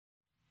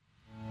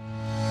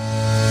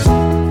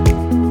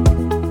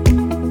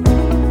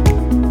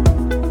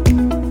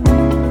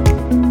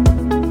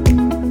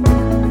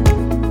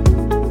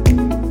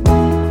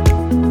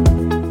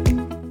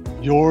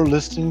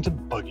listening to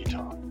Buggy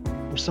Talk,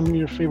 where some of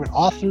your favorite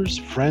authors,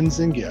 friends,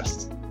 and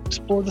guests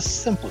explore the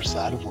simpler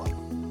side of life.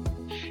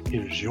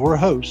 Here's your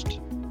host,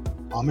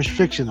 Amish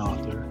fiction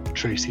author,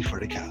 Tracy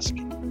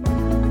Fredrychowski.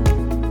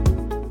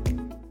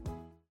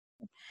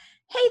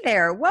 Hey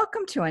there,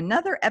 welcome to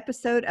another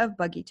episode of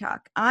Buggy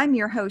Talk. I'm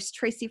your host,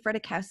 Tracy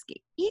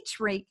Fredrychowski. Each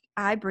week,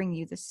 I bring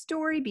you the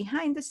story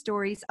behind the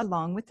stories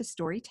along with the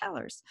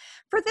storytellers.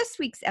 For this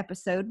week's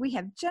episode, we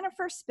have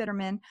Jennifer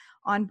Spredemann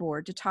on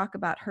board to talk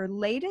about her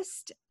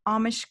latest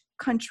Amish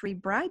Country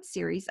Bride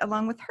Series,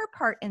 along with her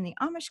part in the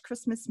Amish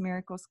Christmas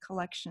Miracles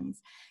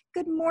Collections.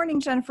 Good morning,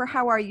 Jennifer.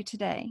 How are you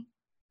today?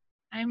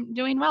 I'm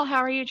doing well. How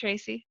are you,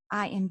 Tracy?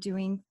 I am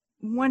doing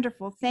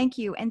wonderful. Thank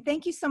you. And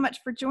thank you so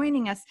much for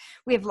joining us.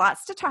 We have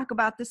lots to talk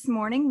about this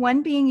morning,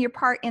 one being your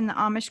part in the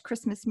Amish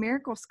Christmas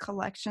Miracles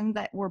Collection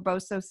that we're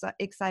both so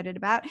excited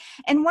about,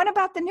 and one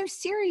about the new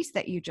series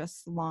that you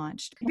just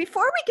launched.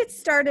 Before we get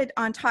started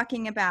on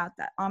talking about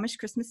the Amish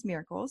Christmas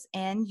Miracles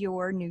and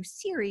your new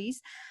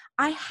series,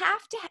 I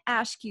have to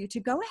ask you to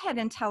go ahead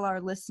and tell our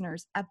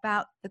listeners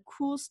about the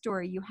cool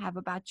story you have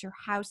about your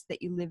house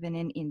that you live in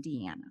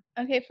Indiana.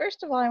 Okay,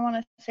 first of all, I want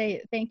to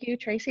say thank you,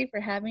 Tracy, for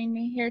having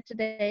me here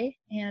today,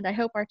 and I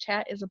hope our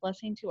chat is a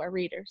blessing to our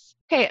readers.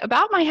 Okay,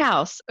 about my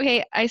house.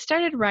 Okay, I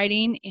started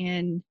writing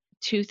in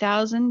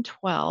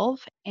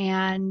 2012,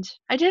 and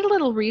I did a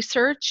little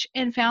research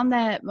and found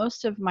that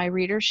most of my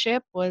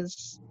readership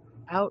was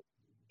out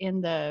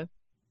in the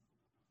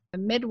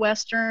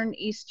Midwestern,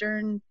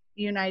 Eastern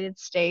United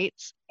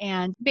States,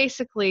 and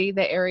basically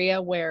the area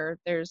where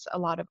there's a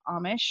lot of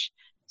Amish.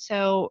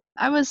 So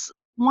I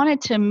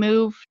wanted to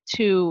move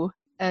to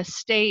a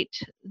state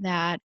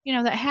that,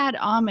 that had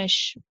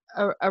Amish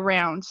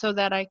around so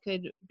that I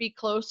could be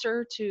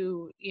closer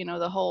to,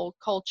 the whole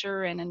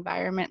culture and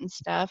environment and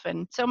stuff.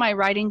 And so my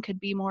writing could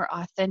be more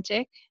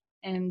authentic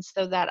and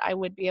so that I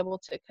would be able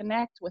to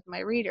connect with my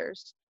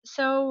readers.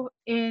 So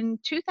in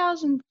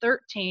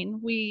 2013,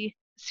 we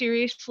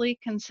seriously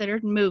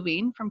considered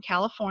moving from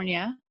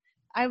California.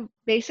 I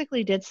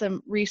basically did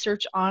some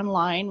research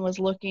online, was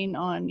looking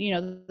on,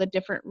 the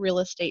different real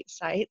estate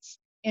sites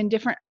in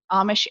different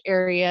Amish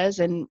areas.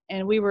 And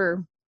we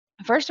were,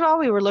 first of all,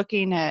 we were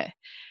looking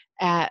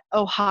at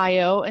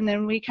Ohio, and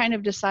then we kind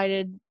of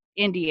decided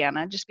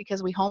Indiana just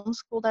because we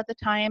homeschooled at the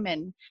time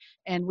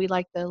and we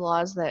liked the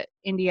laws that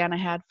Indiana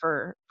had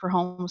for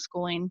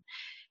homeschooling.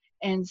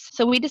 And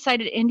so we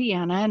decided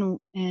Indiana,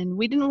 and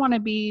we didn't want to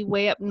be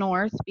way up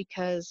north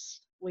because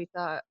we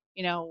thought,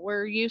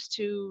 we're used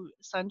to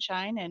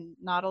sunshine and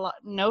not a lot,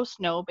 no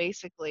snow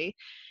basically.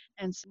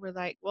 And so we're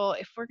like, well,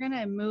 if we're going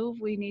to move,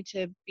 we need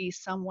to be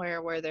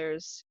somewhere where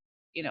there's,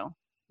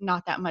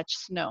 not that much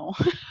snow.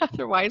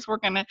 Otherwise we're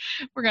going to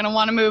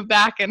want to move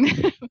back, and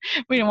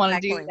we don't want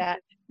to do that.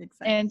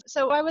 Exactly. And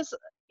so I was,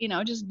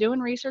 just doing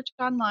research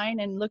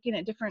online and looking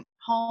at different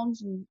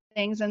homes and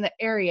things in the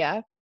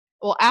area.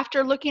 Well,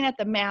 after looking at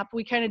the map,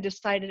 we kind of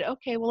decided,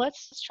 okay, well,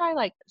 let's try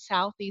like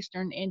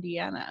southeastern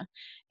Indiana.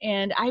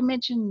 And I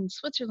mentioned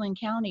Switzerland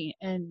County,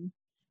 and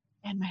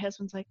my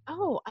husband's like,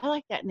 oh, I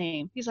like that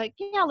name. He's like,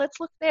 yeah, let's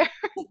look there.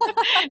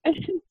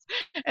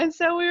 and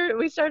so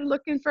we started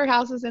looking for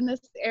houses in this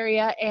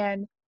area,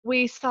 and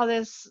we saw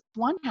this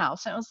one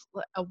house. It was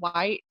a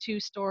white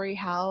 2-story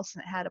house,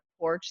 and it had a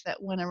porch that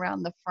went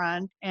around the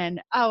front.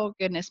 And oh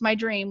goodness, my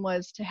dream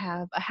was to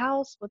have a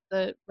house with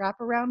the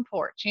wraparound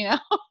porch,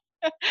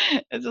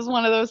 It's just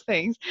one of those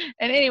things.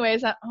 And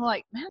anyways, I'm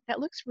like, man,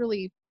 that looks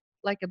really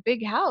like a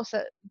big house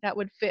that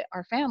would fit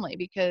our family,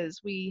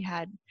 because we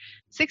had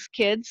 6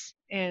 kids,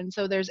 and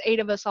so there's 8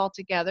 of us all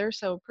together.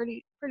 So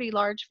pretty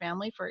large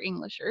family for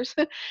Englishers.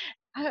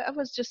 I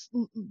was just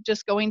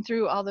going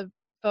through all the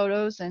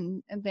photos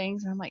and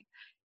things, and I'm like,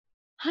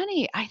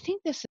 honey, I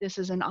think this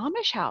is an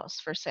Amish house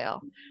for sale.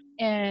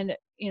 And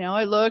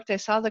I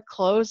saw the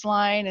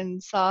clothesline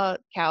and saw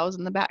cows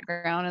in the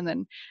background, and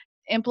then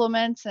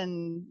implements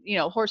and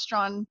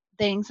horse-drawn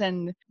things,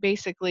 and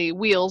basically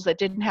wheels that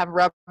didn't have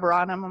rubber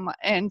on them.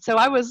 And so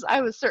I was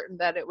certain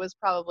that it was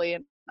probably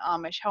an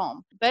Amish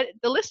home. But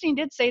the listing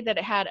did say that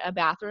it had a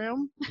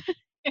bathroom,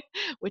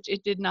 which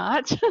it did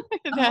not.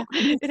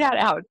 It had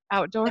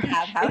outdoor. It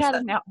had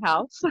an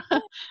outhouse.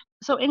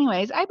 So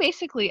anyways,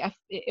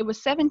 it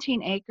was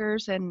 17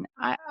 acres, and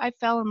I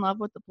fell in love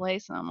with the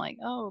place, and I'm like,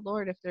 oh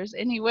Lord, if there's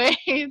any way,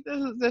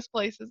 this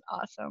place is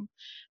awesome.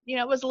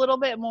 It was a little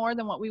bit more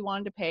than what we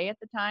wanted to pay at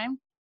the time.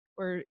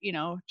 We're,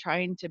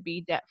 trying to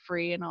be debt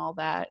free and all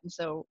that. And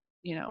so,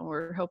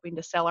 we're hoping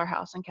to sell our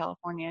house in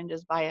California and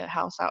just buy a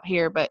house out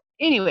here. But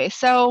anyway,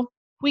 so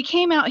we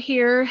came out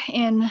here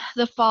in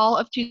the fall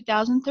of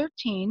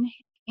 2013,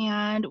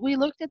 and we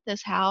looked at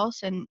this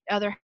house and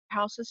other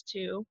houses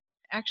too.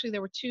 Actually,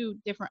 there were 2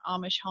 different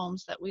Amish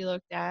homes that we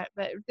looked at,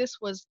 but this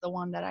was the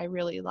one that I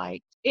really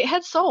liked. It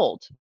had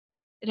sold.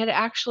 It had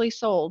actually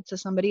sold to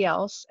somebody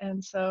else,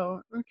 and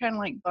so we're kind of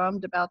like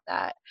bummed about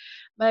that.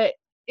 But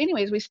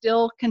anyways, we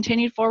still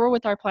continued forward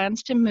with our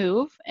plans to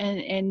move, and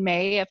in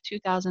May of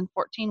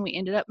 2014, we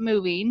ended up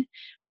moving.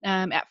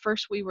 At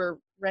first, we were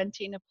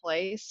renting a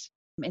place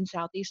in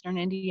southeastern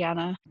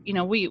Indiana. You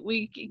know,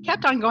 we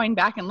kept on going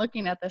back and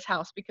looking at this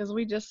house because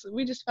we just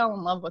fell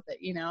in love with it.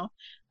 You know,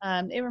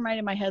 it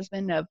reminded my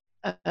husband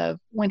of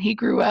when he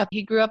grew up.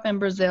 He grew up in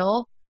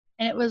Brazil,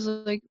 and it was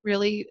like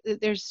really,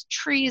 there's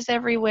trees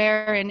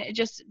everywhere, and it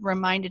just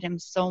reminded him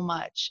so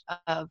much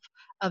of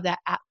that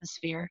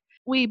atmosphere.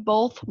 We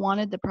both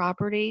wanted the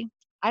property.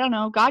 I don't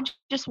know, God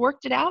just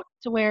worked it out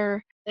to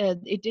where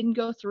it didn't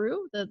go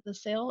through. The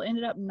sale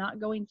ended up not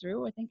going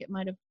through. I think it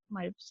might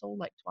have sold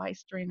like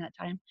twice during that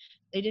time.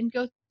 They didn't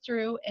go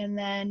through, and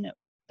then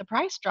the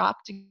price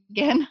dropped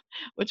again,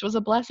 which was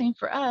a blessing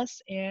for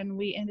us, and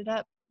we ended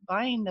up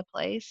buying the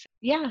place.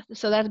 Yeah,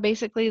 so that's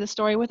basically the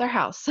story with our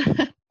house.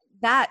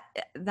 That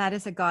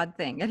is a God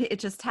thing. It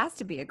just has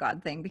to be a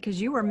God thing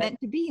because you were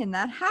meant to be in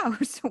that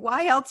house.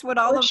 Why else would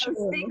all of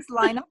those things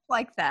line up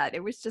like that?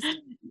 It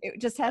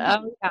just had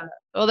to be. Yeah.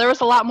 Well, there was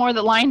a lot more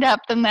that lined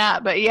up than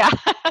that, but yeah.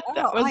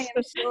 Oh, I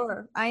am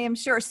sure. I am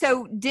sure.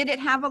 So did it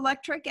have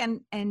electric and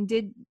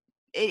did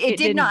it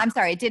did not, I'm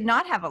sorry, it did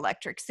not have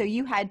electric. So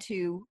you had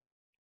to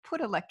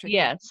put electric.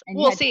 Yes. In,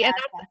 Well, see,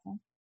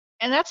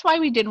 and that's why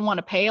we didn't want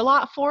to pay a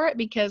lot for it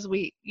because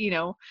we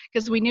knew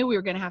we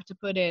were going to have to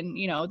put in,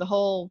 the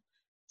whole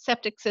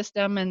septic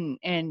system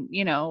and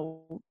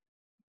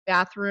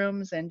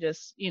bathrooms and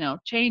just,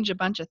 change a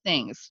bunch of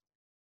things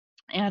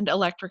and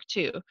electric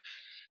too.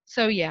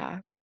 So yeah,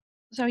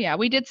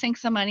 we did sink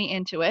some money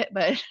into it,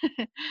 but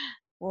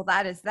well,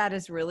 that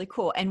is really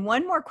cool. And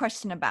one more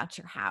question about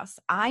your house.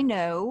 I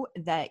know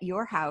that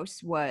your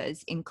house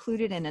was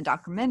included in a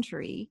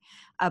documentary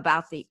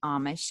about the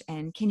Amish.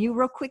 And can you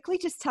real quickly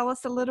just tell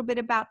us a little bit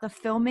about the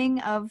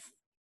filming of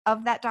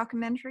that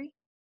documentary?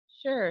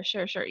 Sure.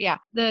 Yeah.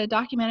 The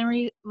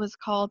documentary was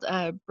called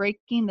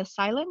Breaking the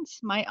Silence,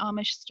 My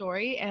Amish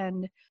Story.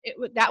 And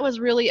that was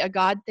really a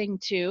God thing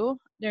too.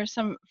 There's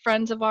some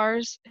friends of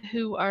ours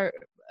who are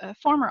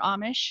former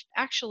Amish.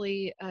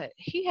 Actually,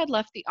 he had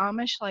left the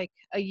Amish like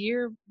a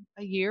year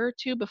or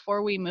two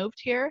before we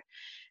moved here.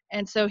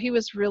 And so he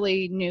was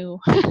really new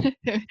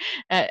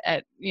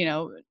at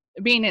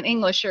being an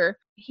Englisher.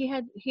 He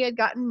had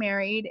gotten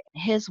married.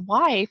 His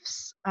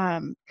wife's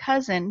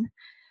cousin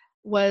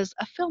was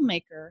a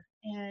filmmaker,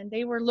 and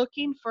they were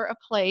looking for a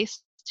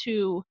place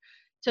to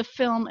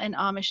film an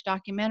Amish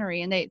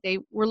documentary, and they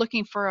were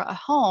looking for a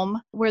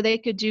home where they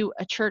could do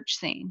a church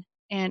scene.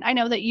 And I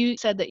know that you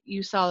said that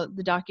you saw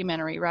the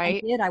documentary,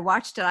 right? I did. I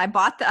watched it. I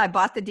bought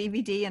the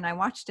DVD and I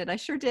watched it. I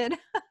sure did.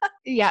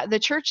 Yeah, the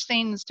church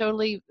scene is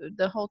totally,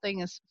 the whole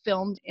thing is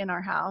filmed in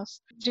our house.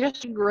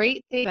 Just a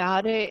great thing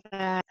about it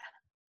that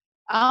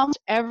almost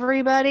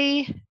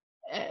everybody,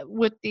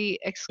 with the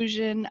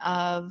exclusion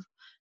of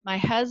my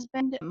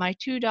husband, my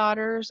two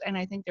daughters, and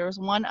I think there was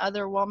one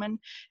other woman,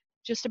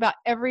 just about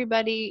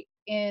everybody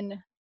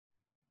in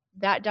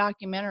that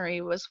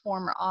documentary was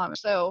former Amish.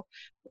 So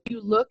when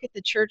you look at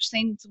the church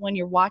scenes when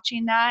you're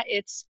watching that,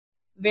 it's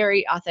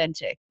very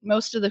authentic.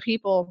 Most of the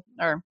people,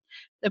 or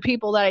the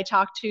people that I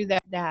talked to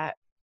that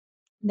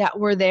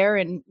were there,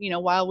 and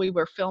while we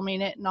were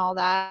filming it and all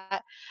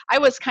that, I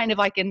was kind of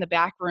like in the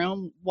back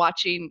room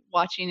watching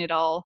it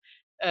all,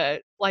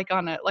 like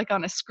on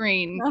a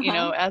screen,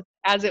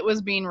 as it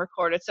was being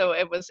recorded. So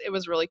it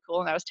was really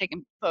cool, and I was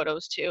taking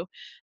photos too.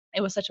 It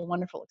was such a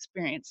wonderful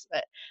experience.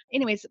 But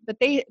anyways, but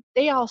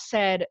they all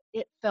said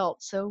it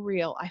felt so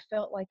real. I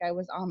felt like I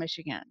was Amish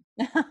again.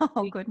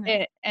 Oh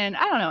goodness. And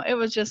I don't know, it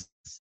was just,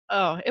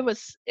 it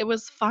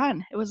was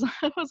fun. It was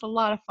it was a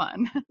lot of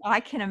fun. I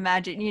can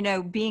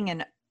imagine,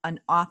 being an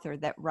author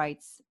that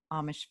writes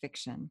Amish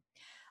fiction,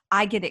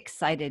 I get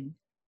excited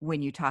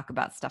when you talk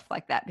about stuff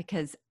like that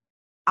because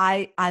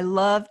I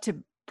love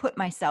to put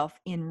myself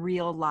in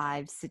real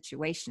live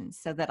situations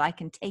so that I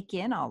can take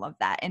in all of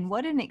that. And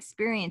what an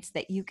experience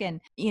that you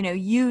can,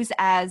 use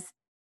as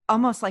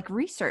almost like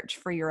research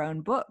for your own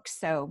book.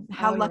 So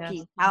how lucky,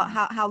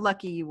 yes. how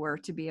lucky you were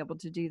to be able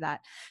to do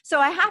that. So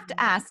I have to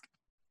ask,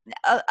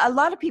 a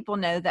lot of people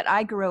know that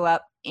I grew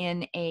up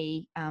in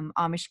a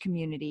Amish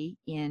community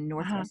in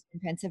northwestern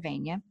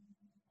Pennsylvania.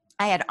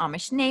 I had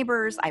Amish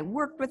neighbors. I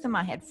worked with them.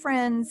 I had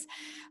friends,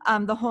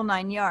 the whole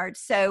 9 yards.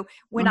 So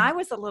when I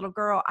was a little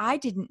girl, I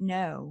didn't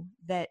know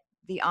that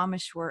the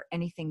Amish were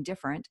anything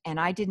different. And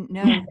I didn't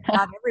know that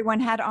not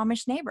everyone had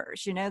Amish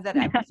neighbors, that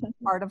it was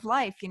part of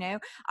life,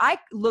 I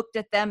looked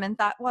at them and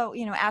thought, well,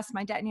 asked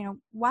my dad,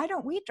 why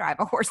don't we drive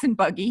a horse and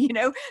buggy,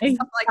 stuff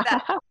like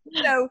that.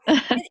 So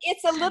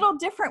it's a little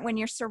different when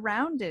you're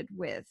surrounded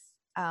with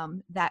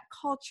that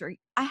culture.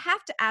 I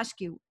have to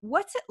ask you,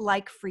 what's it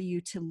like for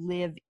you to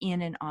live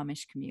in an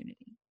Amish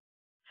community?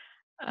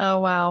 Oh,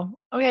 wow.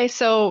 Okay.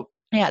 So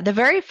yeah, the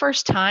very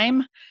first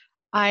time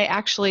I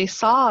actually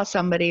saw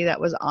somebody that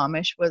was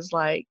Amish was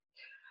like,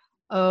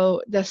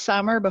 the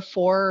summer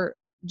before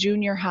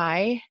junior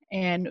high.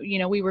 And,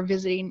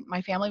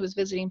 my family was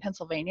visiting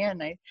Pennsylvania,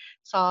 and I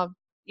saw,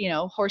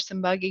 horse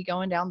and buggy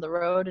going down the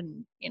road,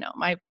 and,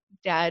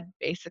 Dad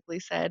basically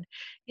said,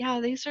 yeah,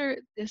 it's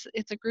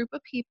a group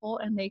of people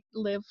and they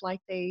live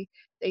like they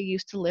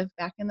used to live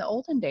back in the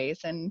olden days.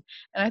 And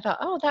I thought,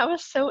 oh, that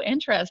was so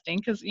interesting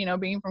because,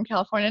 being from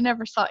California, I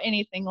never saw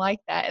anything like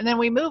that. And then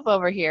we move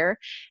over here,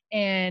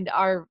 and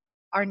our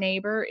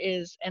neighbor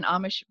is an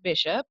Amish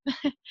bishop.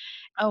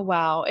 Oh,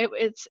 wow.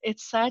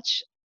 It's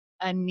such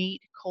a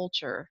neat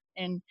culture.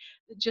 And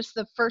just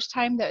the first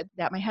time that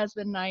my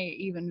husband and I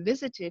even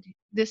visited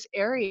this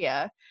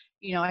area,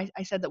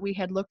 I said that we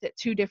had looked at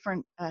two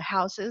different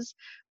houses.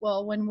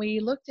 Well, when we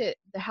looked at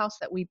the house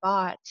that we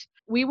bought,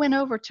 we went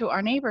over to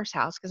our neighbor's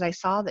house because I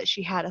saw that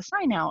she had a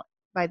sign out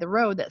by the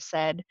road that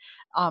said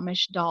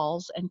Amish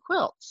dolls and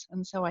quilts.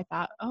 And so I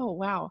thought, oh,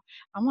 wow,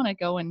 I want to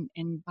go and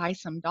buy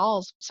some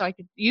dolls so I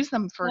could use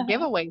them for Uh-huh.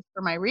 giveaways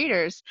for my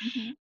readers.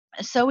 Mhm.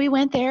 So we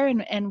went there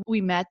and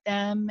we met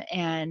them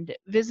and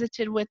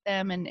visited with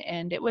them,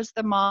 and it was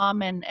the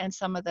mom and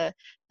some of the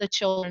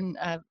children.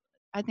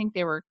 I think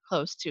they were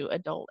close to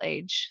adult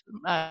age,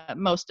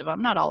 most of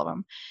them, not all of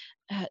them.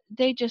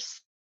 They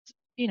just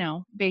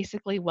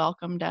basically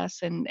welcomed us,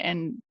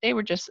 and they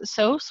were just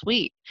so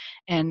sweet,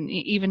 and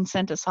even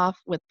sent us off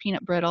with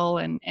peanut brittle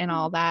and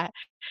all that.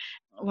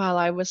 While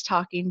I was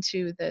talking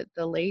to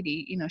the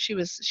lady, she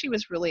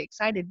was really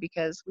excited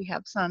because we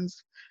have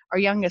sons. Our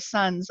youngest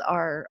sons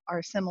are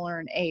similar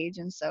in age,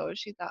 and so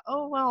she thought,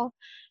 oh well,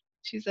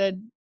 she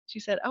said she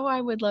said, oh,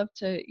 I would love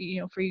to,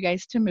 for you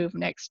guys to move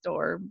next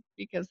door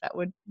because that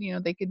would,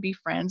 they could be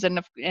friends, and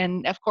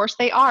of course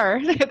they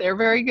are. They're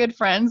very good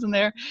friends, and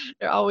they're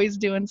always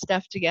doing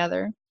stuff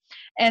together.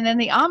 And then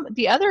the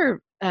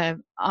other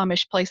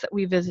Amish place that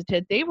we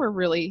visited, they were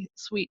really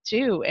sweet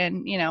too,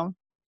 and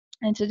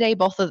today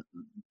both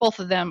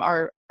of them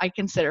are, I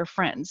consider,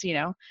 friends,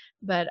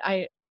 but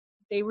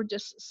they were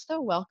just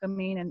so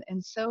welcoming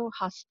and so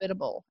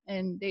hospitable,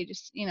 and they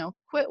just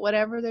quit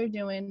whatever they're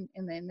doing,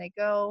 and then they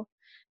go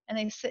and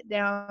they sit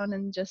down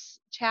and just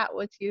chat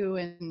with you,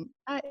 and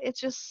it's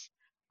just,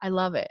 I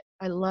love it.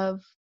 I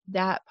love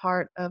that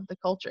part of the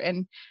culture.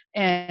 And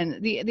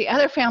the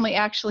other family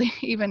actually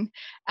even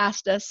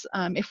asked us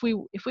if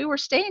we were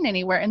staying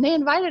anywhere, and they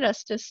invited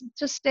us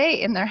to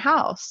stay in their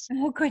house.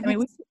 Oh, I mean,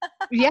 goodness.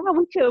 yeah,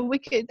 we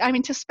could, I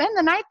mean, to spend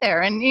the night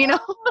there, and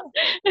Oh,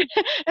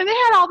 and they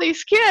had all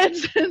these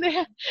kids, and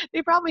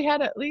they probably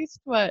had at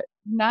least, what,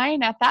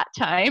 9 at that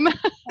time.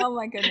 oh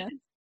my goodness.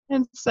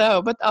 And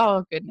so, but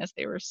oh goodness,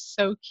 they were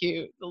so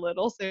cute, the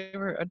littles, they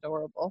were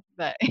adorable.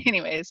 But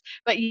anyways,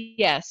 but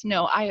yes,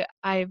 no,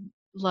 I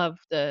love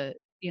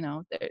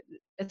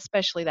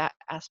especially that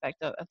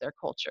aspect of their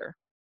culture.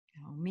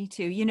 Oh, me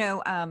too.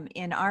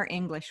 In our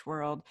English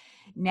world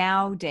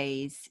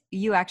nowadays,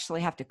 you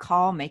actually have to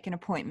call, make an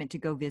appointment to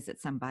go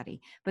visit somebody.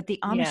 But the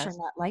Amish are Yes,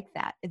 not like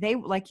that. They,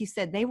 like you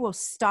said, they will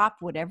stop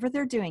whatever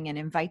they're doing and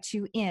invite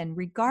you in,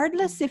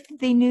 regardless if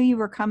they knew you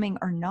were coming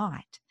or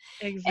not.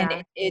 And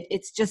exactly.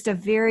 it's just a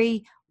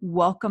very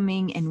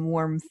welcoming and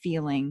warm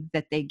feeling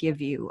that they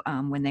give you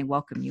when they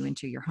welcome you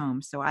into your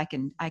home. So I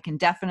can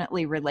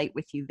definitely relate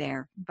with you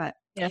there. But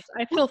Yes,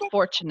 I well, feel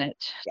fortunate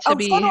to oh, so do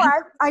be. I.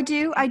 I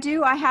do. I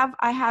do. I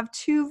have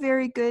two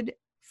very good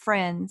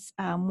friends,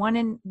 one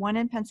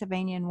in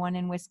Pennsylvania and one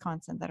in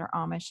Wisconsin, that are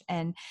Amish,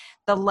 and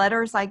the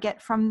letters I get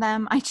from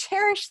them, I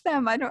cherish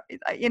them. I don't,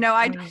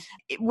 I Oh,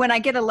 when I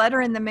get a letter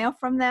in the mail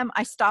from them,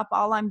 I stop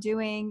all I'm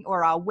doing,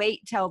 or I'll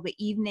wait till the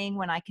evening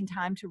when I can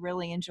time to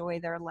really enjoy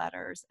their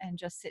letters and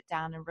just sit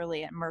down and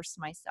really immerse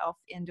myself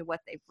into what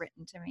they've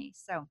written to me.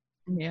 So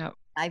yeah.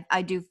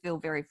 I do feel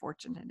very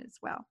fortunate as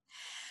well.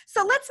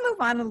 So let's move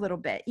on a little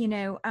bit.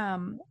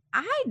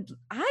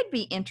 I'd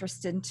be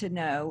interested to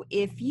know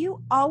if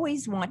you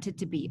always wanted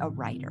to be a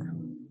writer.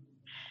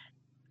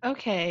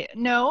 Okay.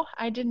 No,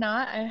 I did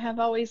not. I have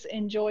always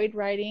enjoyed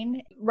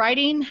writing.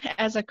 Writing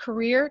as a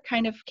career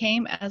kind of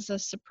came as a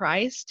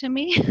surprise to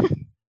me.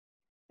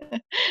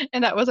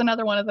 And that was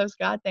another one of those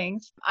God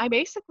things. I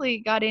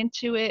basically got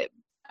into it,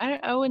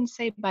 I wouldn't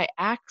say by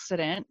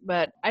accident,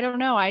 but I don't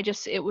know.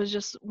 It was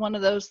just one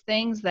of those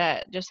things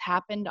that just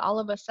happened all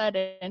of a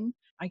sudden.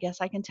 I guess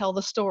I can tell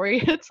the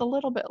story. It's a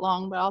little bit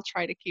long, but I'll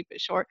try to keep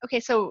it short. Okay,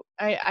 so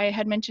I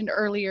had mentioned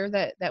earlier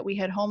that we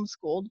had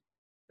homeschooled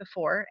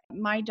before.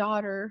 My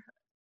daughter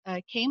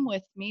came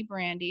with me,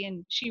 Brandy,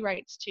 and she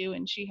writes too,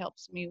 and she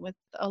helps me with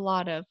a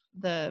lot of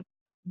the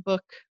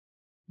book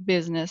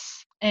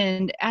business.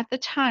 And at the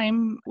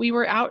time, we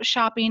were out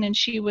shopping, and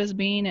she was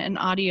being an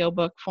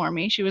audiobook for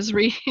me. She was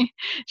reading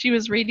she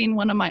was reading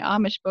one of my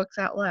Amish books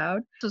out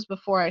loud. This was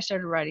before I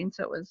started writing,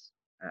 so it was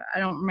I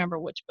don't remember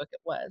which book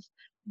it was.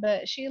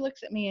 But she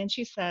looks at me and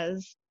she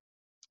says,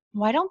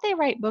 "Why don't they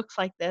write books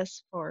like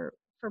this for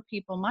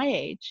people my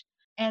age?"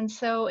 And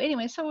so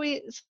anyway, so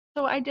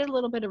I did a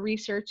little bit of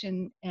research,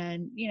 and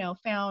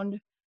found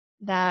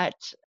that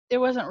there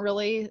wasn't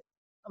really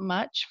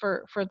much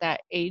for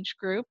that age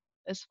group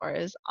as far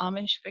as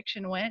Amish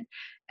fiction went.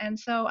 And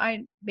so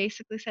I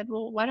basically said,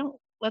 well, why don't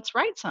let's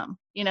write some.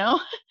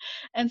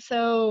 And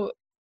so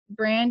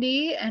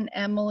Brandy and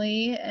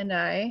Emily and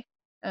I,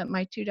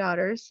 my two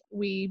daughters,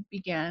 we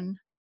began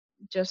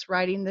just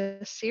writing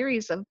this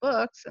series of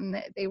books, and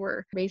they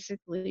were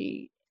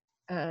basically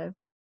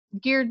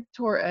geared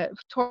toward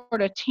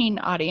a teen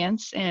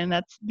audience, and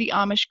that's the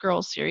Amish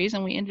Girls series.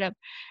 And we ended up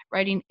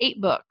writing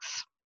 8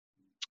 books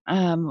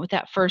with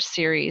that first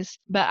series.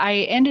 But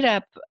I ended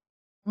up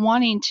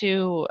wanting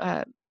to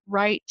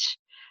write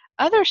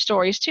other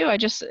stories too. I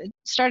just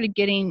started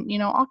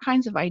getting, all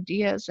kinds of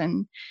ideas,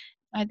 and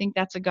I think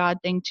that's a God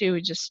thing too.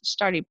 We just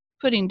started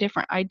putting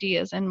different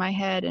ideas in my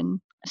head, and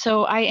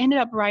so I ended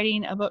up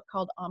writing a book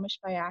called Amish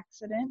by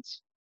Accident,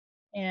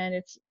 and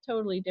it's a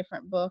totally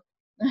different book.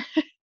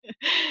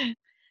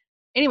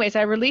 Anyways,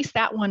 I released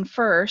that one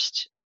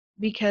first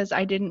because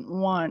I didn't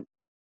want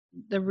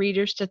the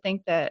readers to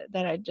think that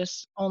I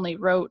just only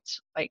wrote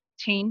like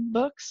teen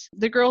books.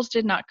 The girls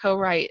did not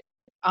co-write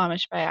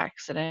Amish by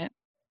Accident.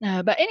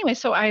 But anyway,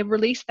 so I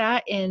released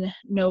that in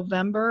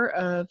November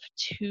of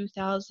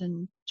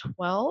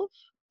 2012,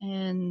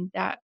 and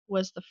that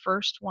was the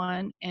first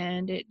one,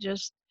 and it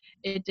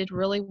did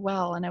really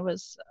well, and I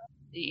was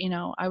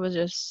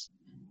just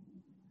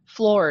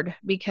floored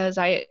because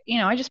I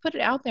just put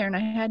it out there, and I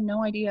had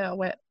no idea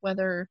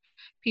whether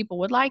people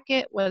would like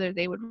it, whether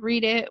they would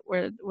read it,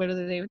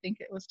 whether they would think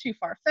it was too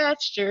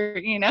far-fetched,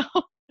 or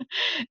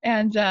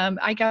and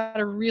I got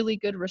a really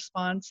good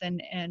response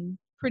and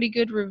pretty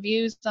good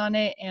reviews on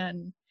it,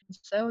 and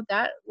so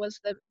that was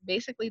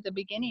basically the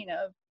beginning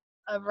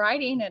of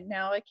writing, and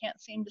now I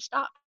can't seem to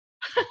stop.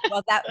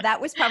 Well, that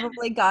was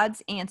probably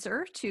God's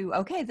answer to,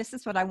 okay, this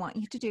is what I want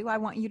you to do. I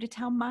want you to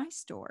tell my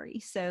story.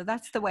 So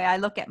that's the way I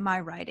look at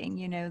my writing.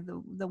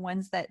 The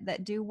ones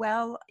that do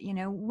well,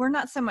 we're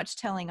not so much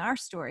telling our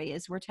story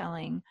as we're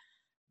telling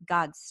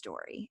God's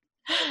story.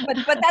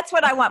 But that's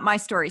what I want my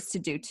stories to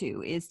do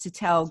too, is to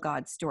tell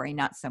God's story,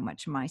 not so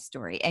much my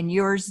story. And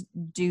yours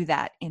do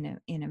that in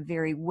a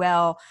very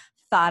well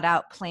thought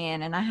out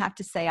plan. And I have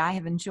to say, I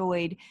have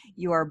enjoyed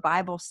your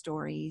Bible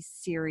stories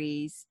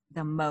series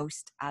the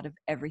most out of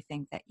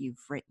everything that you've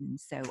written.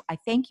 So I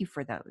thank you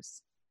for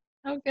those.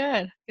 Oh,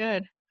 good.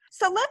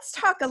 So let's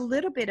talk a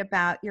little bit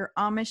about your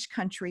Amish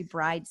Country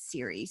Bride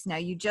Series. Now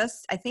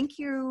I think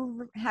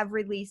you have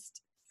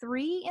released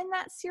 3 in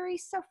that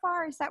series so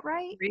far. Is that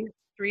right?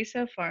 Three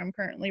so far. I'm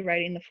currently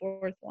writing the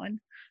 4th one.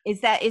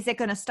 Is it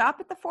going to stop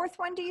at the 4th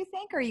one, do you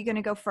think, or are you going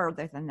to go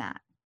further than that?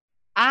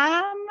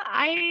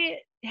 I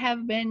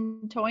have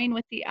been toying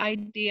with the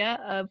idea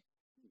of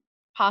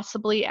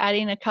possibly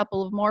adding a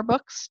couple of more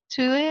books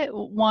to it,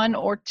 1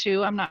 or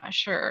 2, I'm not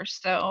sure.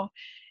 So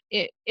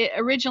it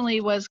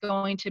originally was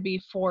going to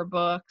be 4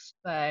 books,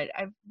 but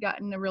I've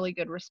gotten a really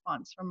good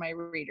response from my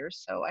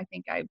readers. So I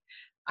think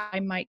I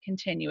might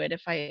continue it.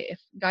 If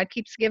God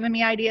keeps giving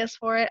me ideas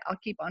for it, I'll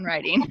keep on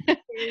writing. There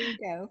you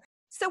go.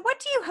 So what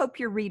do you hope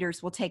your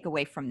readers will take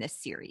away from this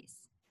series?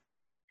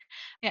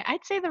 Yeah,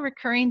 I'd say the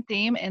recurring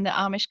theme in the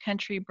Amish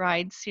Country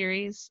Bride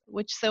series,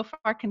 which so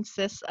far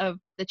consists of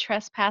the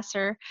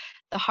trespasser,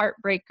 the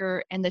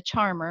heartbreaker, and the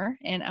charmer,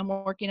 and I'm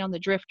working on the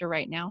drifter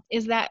right now,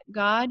 is that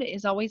God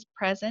is always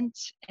present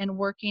and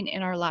working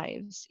in our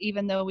lives,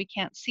 even though we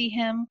can't see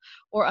him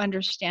or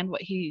understand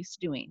what he's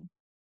doing.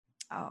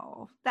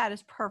 Oh, that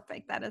is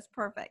perfect. That is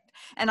perfect.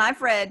 And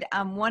I've read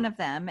one of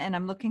them, and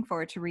I'm looking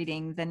forward to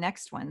reading the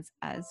next ones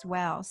as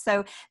well.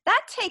 So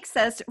that takes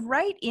us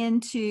right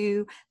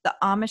into the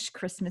Amish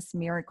Christmas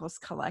Miracles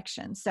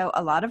Collection. So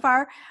a lot of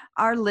our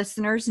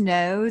listeners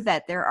know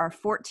that there are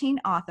 14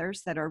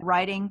 authors that are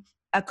writing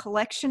a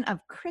collection of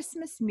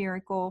Christmas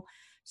miracle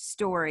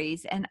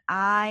stories, and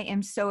I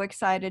am so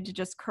excited to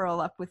just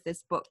curl up with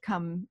this book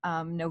come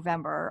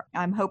November.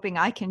 I'm hoping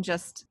I can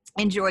just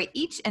enjoy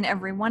each and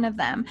every one of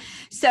them.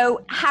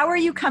 So how are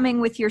you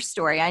coming with your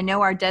story? I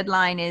know our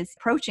deadline is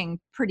approaching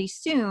pretty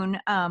soon.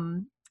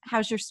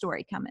 How's your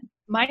story coming?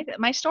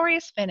 My story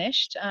is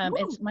finished.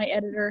 It's my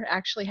editor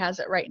actually has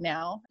it right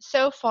now.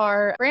 So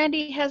far,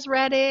 Brandy has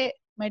read it,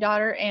 my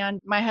daughter, and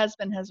my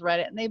husband has read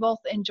it, and they both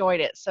enjoyed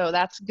it. So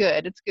that's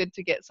good. It's good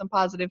to get some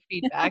positive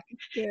feedback.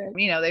 Good.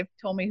 They've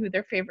told me who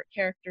their favorite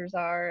characters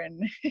are,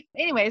 and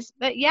anyways,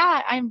 but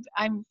yeah,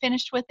 I'm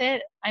finished with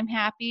it. I'm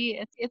happy.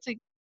 It's a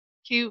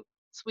cute,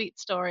 sweet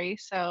story.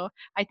 So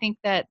I think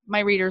that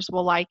my readers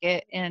will like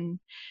it, and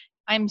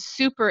I'm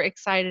super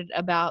excited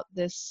about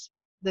this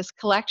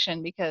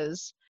collection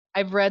because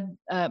I've read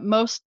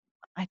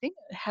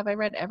have I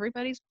read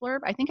everybody's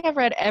blurb? I think I've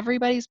read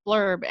everybody's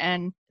blurb,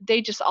 and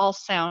they just all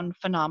sound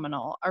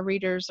phenomenal. Our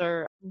readers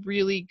are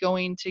really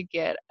going to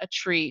get a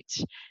treat,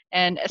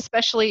 and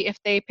especially if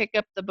they pick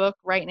up the book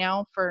right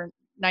now for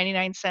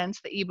 99 cents,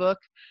 the ebook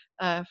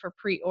for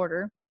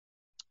pre-order,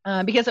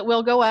 because it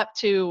will go up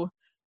to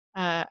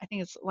I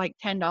think it's like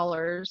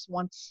 $10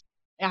 once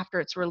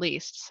after it's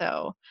released.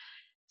 So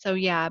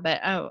yeah,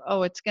 but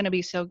it's going to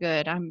be so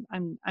good. I'm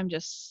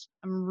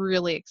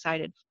really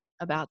excited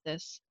about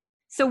this.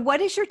 So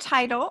what is your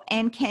title,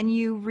 and can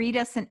you read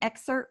us an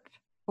excerpt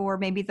or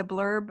maybe the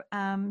blurb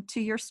to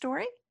your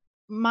story?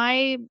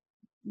 My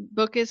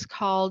book is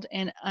called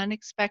An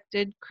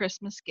Unexpected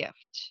Christmas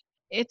Gift.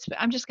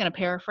 I'm just going to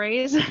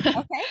paraphrase.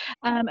 Okay.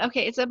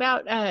 Okay, it's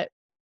about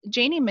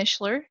Janie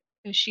Mishler.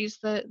 she's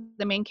the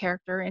main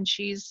character, and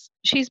she's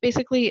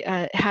basically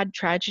had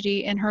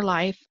tragedy in her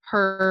life.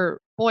 Her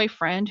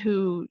boyfriend,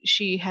 who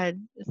she had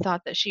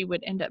thought that she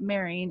would end up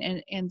marrying,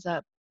 and ends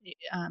up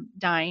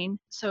dying.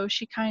 So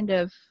she kind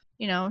of,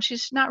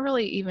 she's not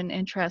really even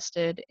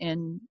interested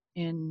in.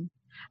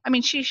 I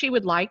mean, she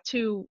would like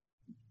to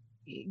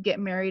get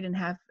married and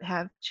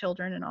have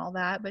children and all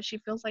that, but she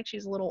feels like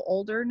she's a little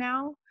older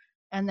now,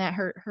 and that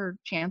her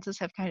chances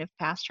have kind of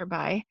passed her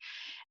by.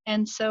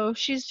 And so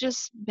she's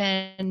just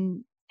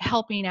been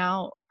helping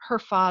out her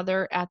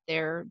father at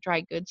their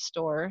dry goods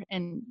store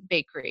and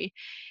bakery.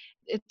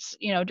 It's,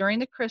 during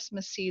the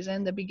Christmas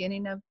season, the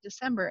beginning of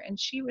December, and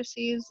she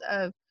receives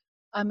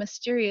a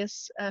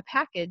mysterious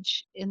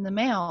package in the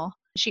mail.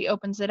 She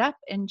opens it up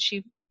and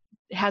she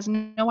has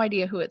no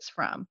idea who it's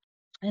from.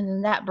 And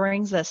then that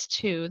brings us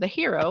to the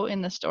hero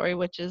in the story,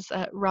 which is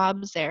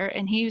Rob's there,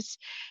 and he's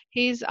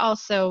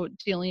also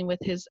dealing with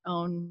his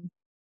own,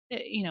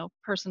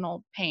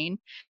 personal pain.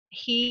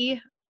 He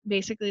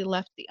basically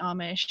left the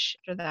Amish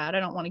after that. I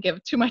don't want to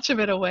give too much of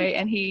it away,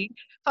 and he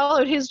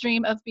followed his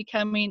dream of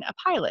becoming a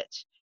pilot.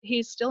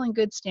 He's still in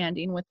good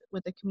standing with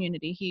the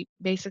community. He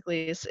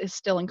basically is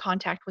still in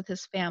contact with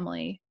his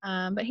family,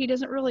 but he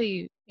doesn't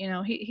really,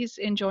 he's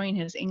enjoying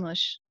his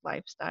English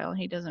lifestyle.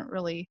 He doesn't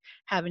really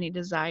have any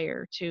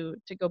desire to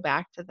go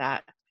back to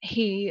that.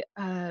 He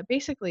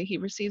basically he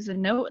receives a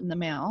note in the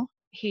mail.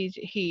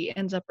 He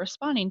ends up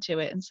responding to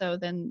it, and so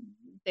then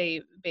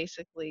they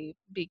basically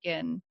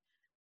begin.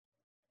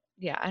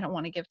 Yeah, I don't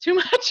want to give too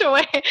much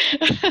away.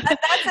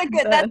 That's a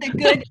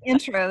good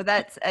intro.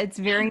 It's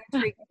very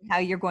intriguing how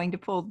you're going to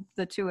pull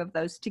the two of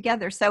those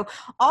together. So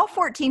all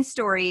 14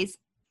 stories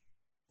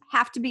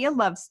have to be a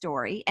love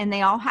story, and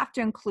they all have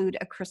to include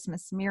a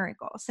Christmas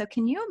miracle. So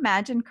can you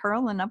imagine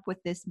curling up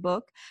with this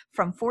book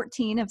from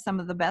 14 of some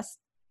of the best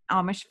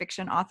Amish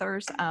fiction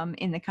authors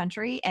in the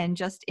country and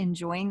just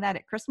enjoying that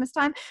at Christmas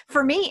time?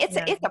 For me, it's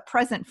a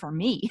present for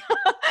me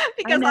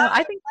because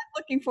I'm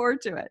looking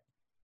forward to it.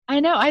 I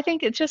know. I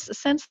think it just,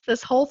 since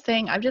this whole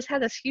thing, I've just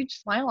had this huge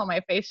smile on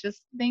my face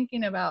just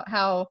thinking about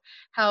how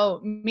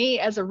me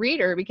as a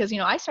reader, because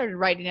I started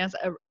writing as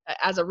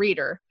a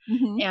reader,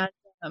 Mm-hmm.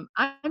 and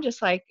I'm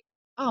just like,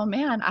 oh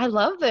man, I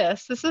love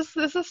this. This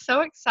is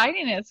so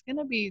exciting. It's going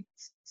to be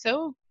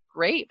so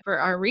great for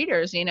our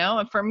readers, and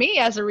for me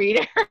as a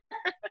reader.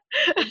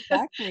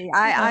 Exactly.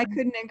 I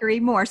couldn't agree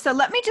more. So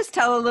let me just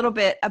tell a little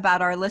bit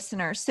about our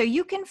listeners. So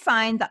you can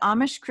find the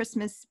Amish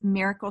Christmas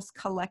Miracles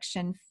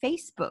Collection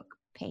Facebook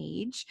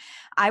page.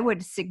 I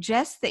would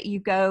suggest that you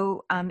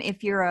go,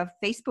 if you're a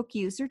Facebook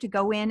user, to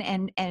go in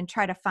and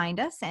try to find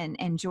us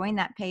and join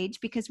that page,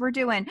 because we're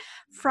doing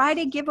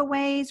Friday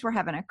giveaways. We're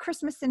having a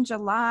Christmas in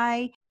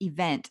July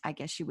event, I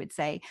guess you would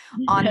say,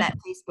 on that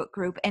Facebook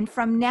group. And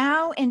from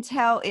now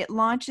until it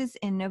launches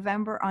in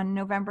November, on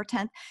November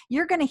 10th,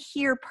 you're going to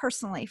hear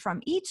personally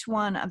from each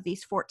one of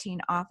these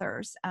 14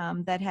 authors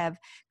that have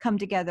come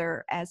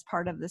together as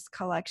part of this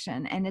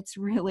collection. And it's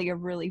really a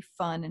really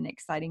fun and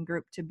exciting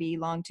group to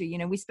belong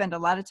to. We spend a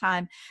lot of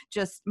time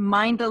just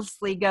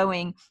mindlessly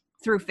going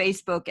through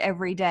Facebook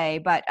every day.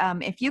 But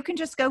if you can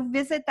just go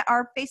visit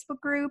our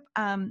Facebook group,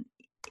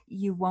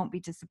 you won't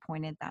be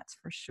disappointed, that's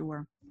for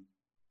sure.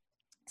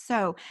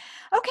 So,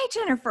 okay,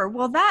 Jennifer,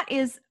 well, that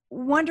is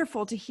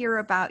wonderful to hear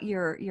about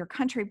your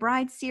Country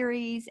Bride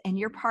series and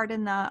your part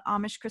in the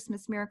Amish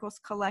Christmas Miracles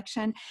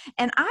Collection.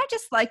 And I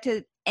just like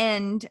to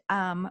end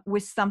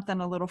with something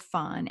a little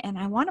fun. And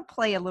I want to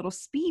play a little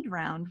speed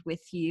round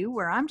with you,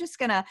 where I'm just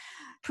going to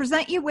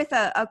present you with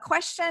a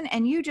question,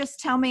 and you just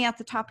tell me at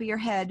the top of your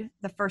head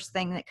the first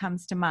thing that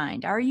comes to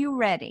mind. Are you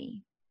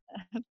ready?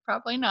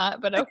 Probably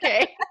not, but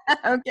okay.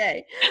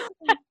 Okay.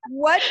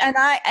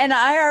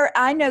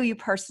 I know you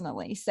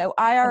personally, so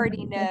I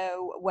already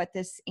know what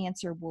this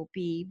answer will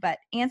be, but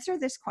answer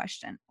this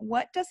question.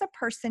 What does a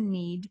person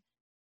need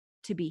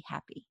to be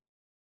happy?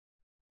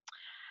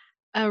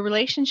 A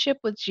relationship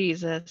with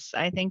Jesus.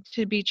 I think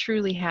to be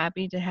truly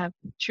happy, to have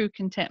true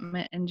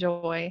contentment and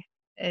joy,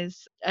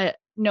 is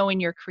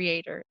knowing your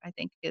Creator, I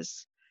think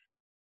is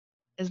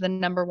the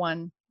number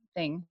one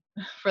thing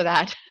for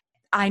that.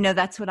 I know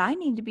that's what I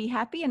need to be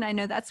happy, and I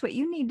know that's what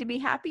you need to be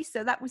happy.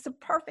 So that was a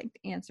perfect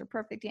answer.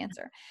 Perfect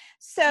answer.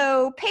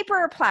 So paper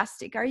or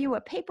plastic? Are you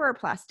a paper or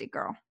plastic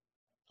girl?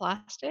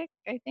 Plastic,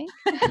 I think.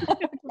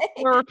 Okay.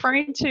 We're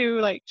referring to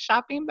like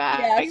shopping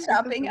bags. Yeah,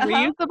 shopping.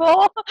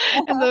 Reusable,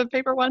 and the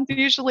paper ones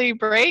usually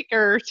break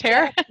or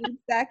tear.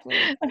 Exactly.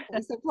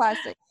 So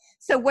plastic.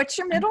 So what's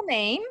your middle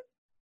name?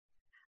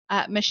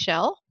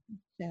 Michelle.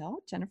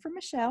 Jennifer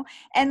Michelle.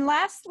 And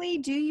lastly,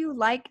 do you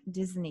like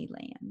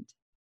Disneyland?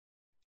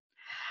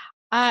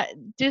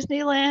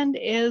 Disneyland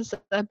is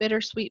a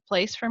bittersweet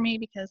place for me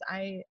because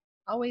I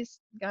always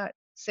got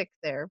sick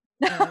there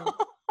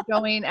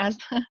going as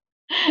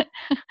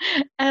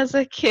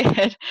a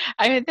kid.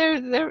 I mean,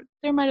 there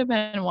might have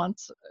been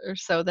once or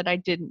so that I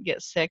didn't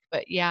get sick,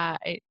 but yeah,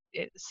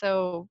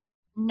 so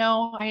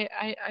no, I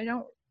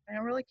don't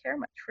really care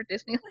much for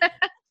Disneyland.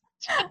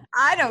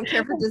 I don't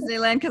care for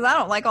Disneyland because I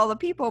don't like all the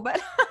people,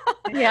 but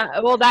Yeah,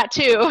 well, that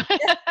too.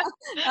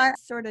 I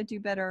sort of do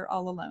better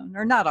all alone,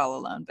 or not all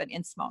alone, but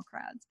in small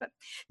crowds. But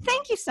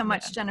thank you so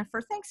much,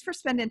 Jennifer. Thanks for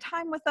spending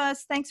time with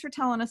us. Thanks for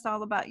telling us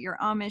all about your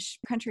Amish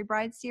Country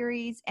Bride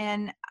Series.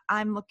 And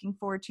I'm looking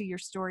forward to your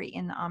story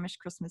in the Amish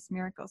Christmas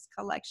Miracles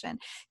Collection.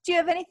 Do you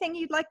have anything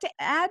you'd like to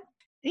add?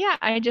 Yeah,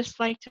 I just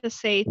like to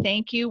say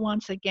thank you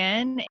once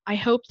again. I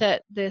hope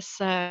that this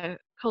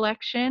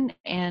collection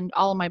and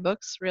all of my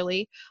books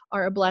really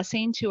are a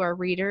blessing to our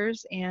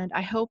readers, and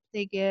I hope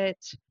they get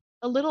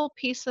a little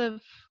piece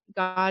of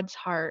God's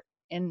heart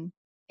in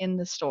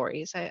the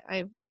stories.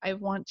 I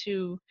want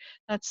to.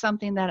 That's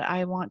something that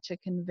I want to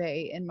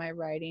convey in my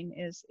writing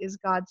is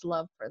God's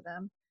love for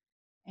them,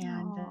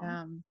 and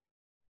Aw.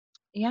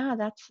 yeah,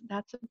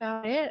 that's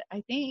about it,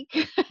 I think.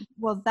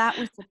 Well, that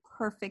was the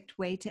perfect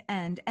way to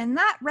end. And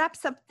that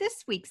wraps up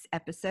this week's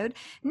episode.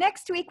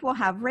 Next week, we'll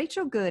have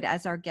Rachel Good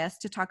as our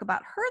guest to talk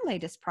about her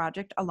latest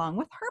project along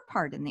with her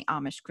part in the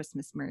Amish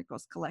Christmas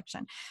Miracles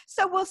collection.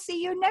 So we'll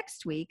see you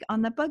next week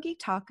on the Buggy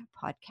Talk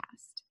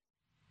podcast.